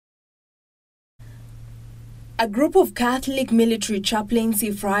A group of Catholic military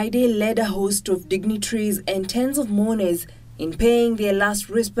chaplaincy Friday led a host of dignitaries and tens of mourners in paying their last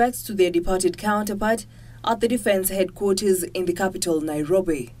respects to their departed counterpart at the defense headquarters in the capital,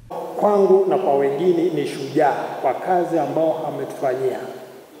 Nairobi. Kwangu na kwa wengine ni shujaa kwa kazi ambao ametufanyia.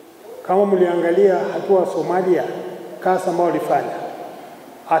 Kama mliangalia hatua Somalia, kazi ambao alifanya.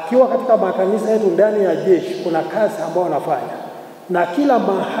 Akiwa katika makanisa yetu ndani ya jeshi kuna kazi ambao anafanya. Na kila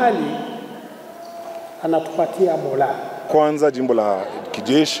mahali anatupatia mola. Kwanza jimbo la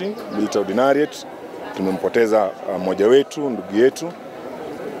kijeshi, Lt Ordinariate, tumempoteza mmoja wetu, ndugu yetu.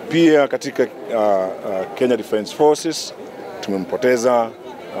 Pia katika Kenya Defence Forces tumempoteza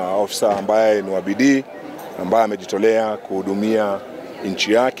ofisa ambaye ni wa bidii, ambaye amejitolea kuhudumia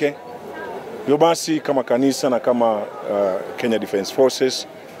nchi yake. Hivyo basi kama kanisa na kama Kenya Defence Forces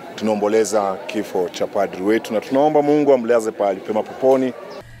tunaomboleza kifo cha padri wetu na tunaomba Mungu amlaze pale pema peponi.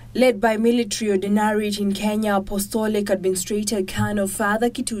 Led by military ordinariate in Kenya Apostolic Administrator Colonel Father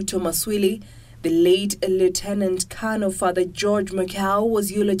Kituto Maswili, the late Lieutenant Colonel Father George Makau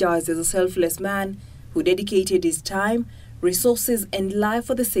was eulogized as a selfless man who dedicated his time, resources and life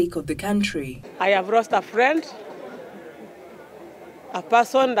for the sake of the country. I have lost a friend, a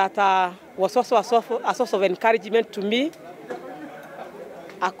person that was also a source of encouragement to me,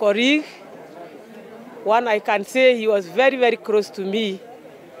 a colleague, one I can say he was very, very close to me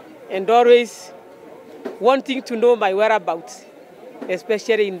and always wanting to know my whereabouts,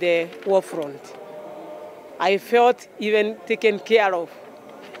 especially in the war front. I felt even taken care of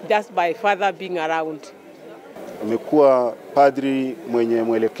just by father being around. Amekuwa padri mwenye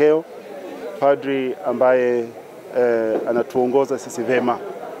mwelekeo, padri ambaye anatuongoza sisi vema,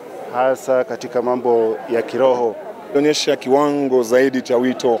 hasa katika mambo ya kiroho. Onyesha kiwango zaidi cha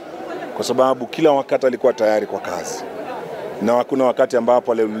wito kwa sababu kila wakati alikuwa tayari kwa kazi. Na hakuna wakati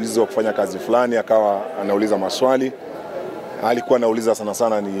ambapo aliulizwa kufanya kazi fulani akawa anauliza maswali. Alikuwa anauliza sana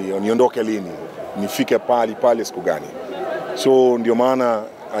sana niondoke lini, nifike pale siku gani. So ndio maana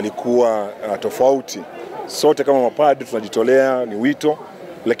alikuwa tofauti. Sote kama mapadri tunajitolea, ni wito,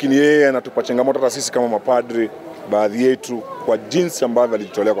 lakini yeye anatupa changamoto hata sisi kama mapadri baadhi yetu kwa jinsi ambavyo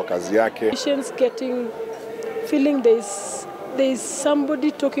alijitolea kwa kazi yake. Patients feeling there is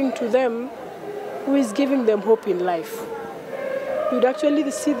somebody talking to them who is giving them hope in life. You'd actually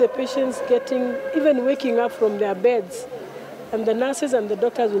see the patients even waking up from their beds, and the nurses and the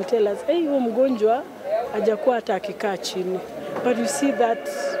doctors will tell us, hey, mgonjwa hajakuwa hata akikaa chini. But you see that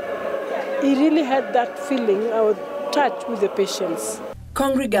he really had that feeling or touch with the patients.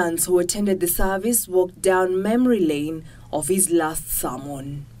 Congregants who attended the service walked down memory lane of his last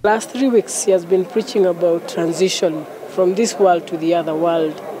sermon. Last 3 weeks he has been preaching about transition from this world to the other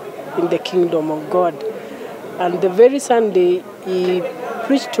world in the kingdom of God. And the very Sunday he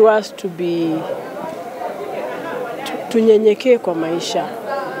preached to us to be tunyenyekee kwa maisha.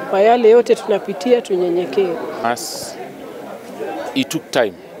 Kwa yale yote tunapitia tunyenyekee. As he took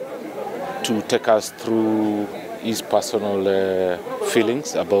time to take us through his personal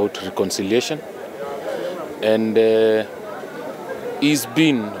feelings about reconciliation, and he's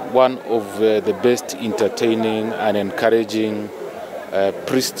been one of the best entertaining and encouraging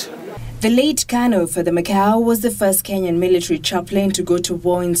priests. The late Colonel Father Makau was the first Kenyan military chaplain to go to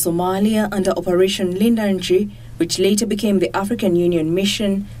war in Somalia under Operation Linda Nchi, which later became the African Union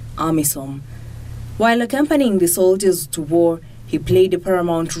Mission, AMISOM. While accompanying the soldiers to war, he played a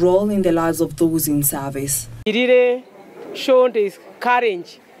paramount role in the lives of those in service. He really showed his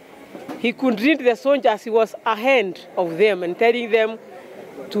courage. He could read the soldiers, he was ahead of them and telling them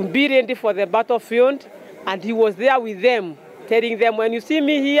to be ready for the battlefield, and he was there with them, telling them, when you see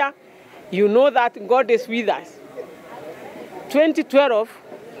me here, you know that God is with us. 2012,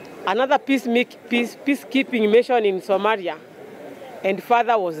 another peacekeeping mission in Somalia, and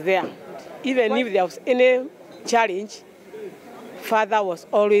Father was there. Even if there was any challenge, Father was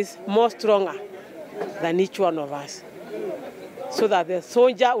always more stronger than each one of us, so that the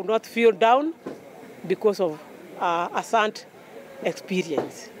soldier would not feel down because of a sad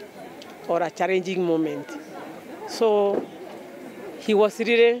experience or a challenging moment. So he was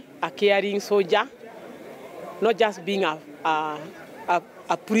really a caring soldier, not just being a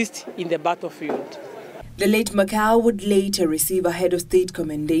priest in the battlefield. The late Makau would later receive a head of state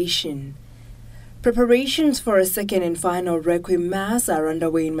commendation. Preparations for a second and final requiem mass are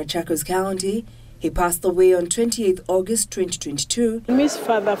underway in Machakos County. He passed away on 28th August 2022. I miss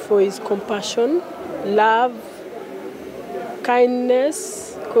Father for his compassion, love,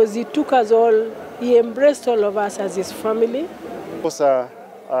 kindness, because he took us all, he embraced all of us as his family. Kosa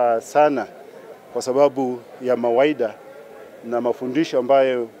sana kwa sababu ya mawaida na mafundisho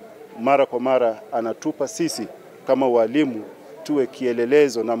ambayo mara kwa mara anatupa sisi kama walimu tuwe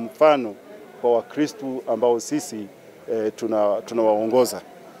kielelezo na mfano kwa Wakristo ambao sisi tunawaongoza.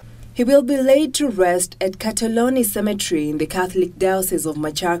 He will be laid to rest at Cataloni Cemetery in the Catholic Diocese of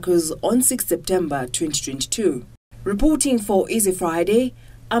Machakos on 6 September 2022. Reporting for Easy Friday,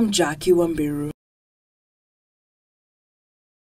 I'm Jackie Wambiru.